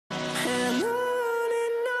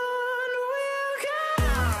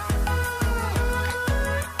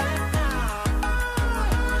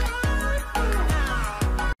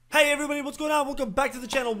Hi everybody, what's going on? Welcome back to the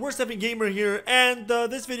channel. We're Stepping Gamer here, and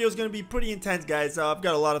this video is going to be pretty intense, guys. I've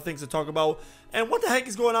got a lot of things to talk about. And what the heck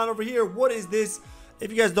is going on over here? What is this?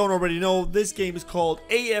 If you guys don't already know, this game is called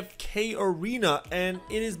AFK Arena, and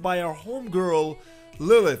it is by our homegirl,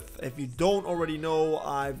 Lilith. If you don't already know,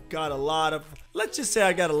 I've got a lot of, let's just say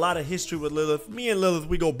I got a lot of history with Lilith. Me and Lilith,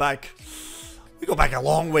 we go back a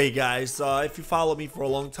long way, guys. If you follow me for a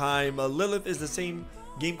long time, Lilith is the same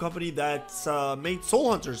game company that made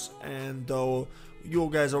Soul Hunters, and you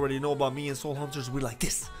guys already know about me and Soul Hunters. We're like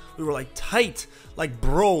this. We were like tight, like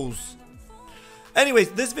bros.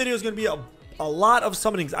 Anyways, this video is gonna be a lot of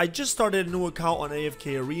summonings. I just started a new account on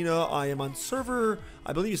AFK Arena. I am on server,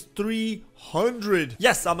 I believe it's 300.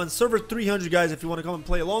 Yes, I'm on server 300, guys. If you want to come and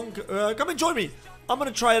play along, come and join me. I'm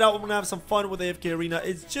gonna try it out. I'm gonna have some fun with AFK Arena.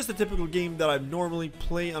 It's just a typical game that I normally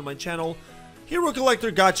play on my channel. Hero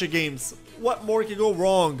Collector Gacha games. What more could go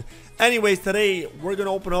wrong? Anyways, today we're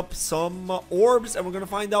gonna open up some orbs and we're gonna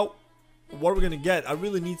find out what we're gonna get. I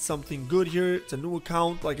really need something good here. It's a new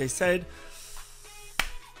account, like I said.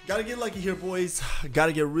 Gotta get lucky here, boys.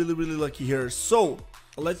 Gotta get really lucky here. So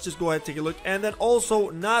let's just go ahead and take a look. And then also,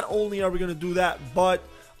 not only are we gonna do that, but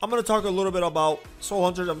I'm gonna talk a little bit about Soul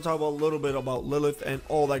Hunters. I'm gonna talk about a little bit about Lilith and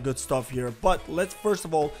all that good stuff here. But let's first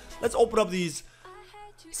of all, let's open up these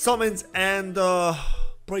summons and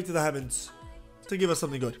pray to the heavens to give us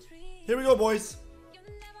something good. Here we go, boys.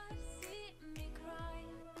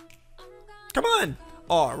 Come on.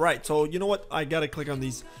 All right, so you know what? I gotta click on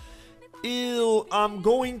these. I'm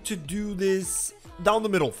going to do this down the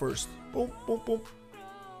middle first. Boom, boom, boom.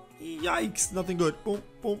 Yikes, nothing good. Boom,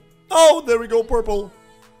 boom. Oh, there we go, purple.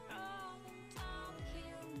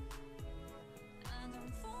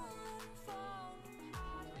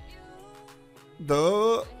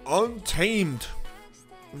 The Untamed.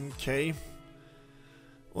 Okay.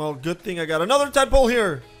 Well, good thing I got another tadpole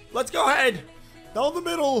here. Let's go ahead. Down the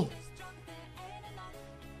middle.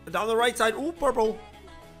 Down the right side. Ooh, purple.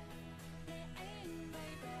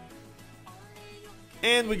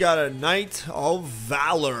 And we got a Knight of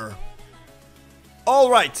Valor.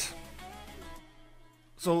 Alright.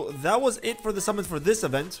 So that was it for the summons for this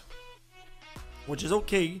event, which is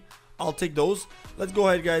okay. I'll take those. Let's go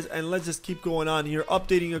ahead, guys, and let's just keep going on here,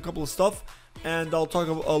 updating a couple of stuff. And I'll talk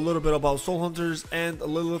a little bit about Soul Hunters and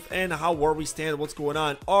Lilith and where we stand, what's going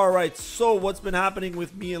on. Alright, so what's been happening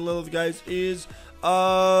with me and Lilith, guys, is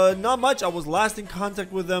not much. I was last in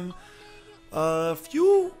contact with them I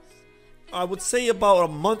would say about a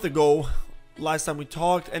month ago, last time we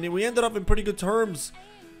talked, and we ended up in pretty good terms,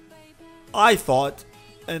 I thought.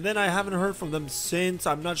 And then I haven't heard from them since.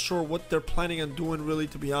 I'm not sure what they're planning on doing, really,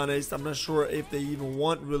 to be honest. I'm not sure if they even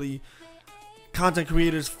want really content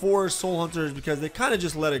creators for Soul Hunters, because they kind of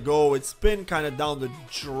just let it go. It's been kind of down the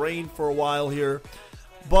drain for a while here,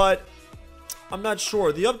 but I'm not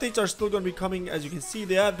sure. The updates are still going to be coming. As you can see,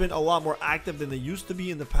 they have been a lot more active than they used to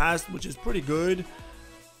be in the past, which is pretty good.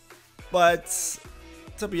 But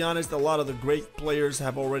to be honest, a lot of the great players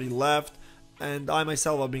have already left, and I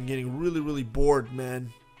myself have been getting really bored,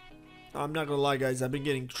 man. I'm not gonna lie, guys, I've been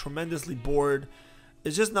getting tremendously bored.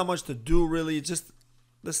 It's just not much to do, really. It's just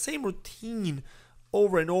the same routine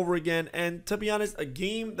over and over again. And to be honest, a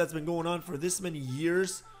game that's been going on for this many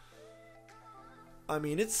years, I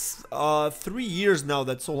mean, it's 3 years now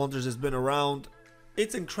that Soul Hunters has been around.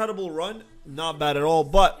 It's an incredible run, not bad at all,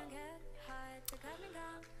 but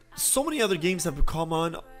so many other games have come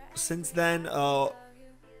on since then,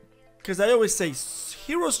 because I always say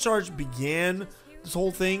Heroes Charge began this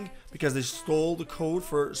whole thing because they stole the code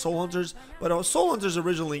for Soul Hunters. But Soul Hunters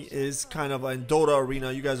originally is kind of in Dota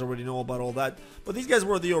Arena. You guys already know about all that, but these guys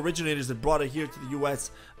were the originators that brought it here to the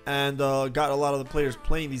US and got a lot of the players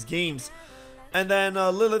playing these games. And then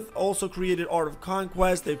Lilith also created Art of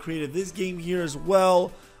Conquest. They created this game here as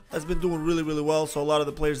well. Has been doing really well, so a lot of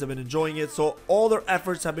the players have been enjoying it. So all their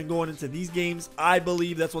efforts have been going into these games. I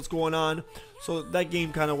believe that's what's going on. So that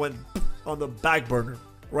game kind of went on the back burner,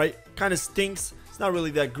 right? Kind of stinks. It's not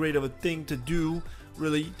really that great of a thing to do,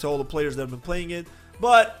 really, to all the players that have been playing it.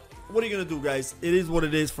 But what are you gonna do, guys? It is what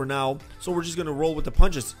it is for now, so we're just gonna roll with the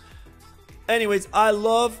punches. Anyways, I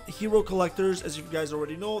love Hero Collectors. As you guys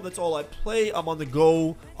already know, that's all I play. I'm on the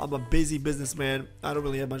go. I'm a busy businessman. I don't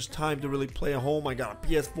really have much time to really play at home. I got a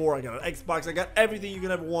PS4, I got an Xbox, I got everything you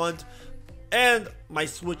can ever want. And my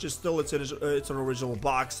Switch is still it's an original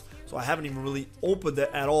box, so I haven't even really opened it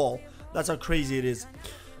at all. That's how crazy it is.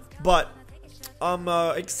 But I'm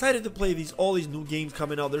excited to play all these new games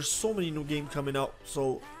coming out. There's so many new games coming out,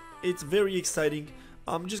 so it's very exciting.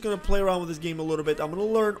 I'm just gonna play around with this game a little bit. I'm gonna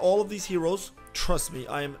learn all of these heroes. Trust me,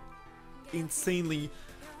 I am insanely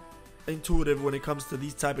intuitive when it comes to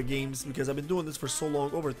these type of games because I've been doing this for so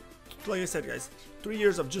long. Over, like I said, guys, 3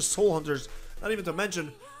 years of just Soul Hunters. Not even to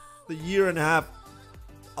mention the year and a half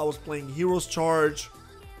I was playing Heroes Charge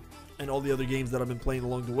and all the other games that I've been playing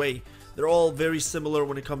along the way. They're all very similar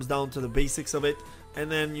when it comes down to the basics of it. And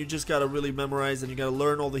then you just gotta really memorize and you gotta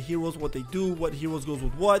learn all the heroes, what they do, what heroes goes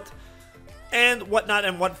with what, and whatnot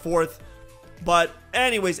and what forth. But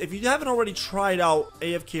anyways, if you haven't already tried out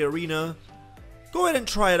AFK Arena, go ahead and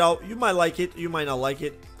try it out. You might like it, you might not like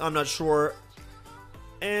it. I'm not sure.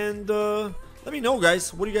 And let me know,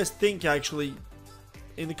 guys. What do you guys think, actually,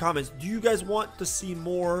 in the comments? Do you guys want to see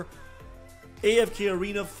more AFK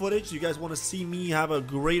Arena footage? Do you guys want to see me have a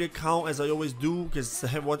great account as I always do? Because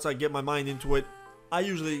once I get my mind into it, I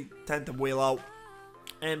usually tend to whale out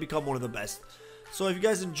and become one of the best. So if you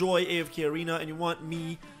guys enjoy AFK Arena and you want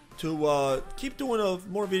me to keep doing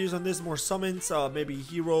more videos on this, more summons, maybe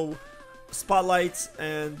hero spotlights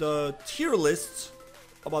and tier lists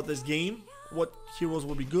about this game, what heroes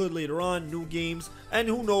will be good later on, new games, and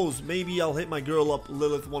who knows, maybe I'll hit my girl up,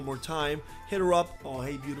 Lilith, one more time. Hit her up. Oh,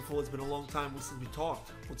 hey, beautiful, it's been a long time since we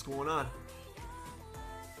talked. What's going on?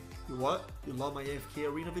 You what? You love my AFK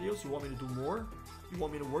Arena videos? You want me to do more? You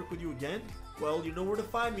want me to work with you again? Well, you know where to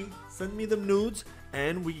find me. Send me them nudes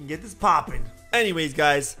and we can get this popping. Anyways,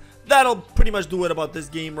 guys, that'll pretty much do it about this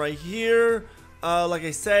game right here. Like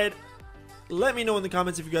I said, let me know in the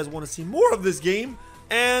comments if you guys want to see more of this game,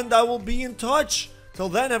 and I will be in touch. Till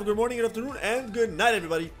then, have a good morning, good afternoon, and good night,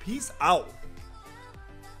 everybody. Peace out.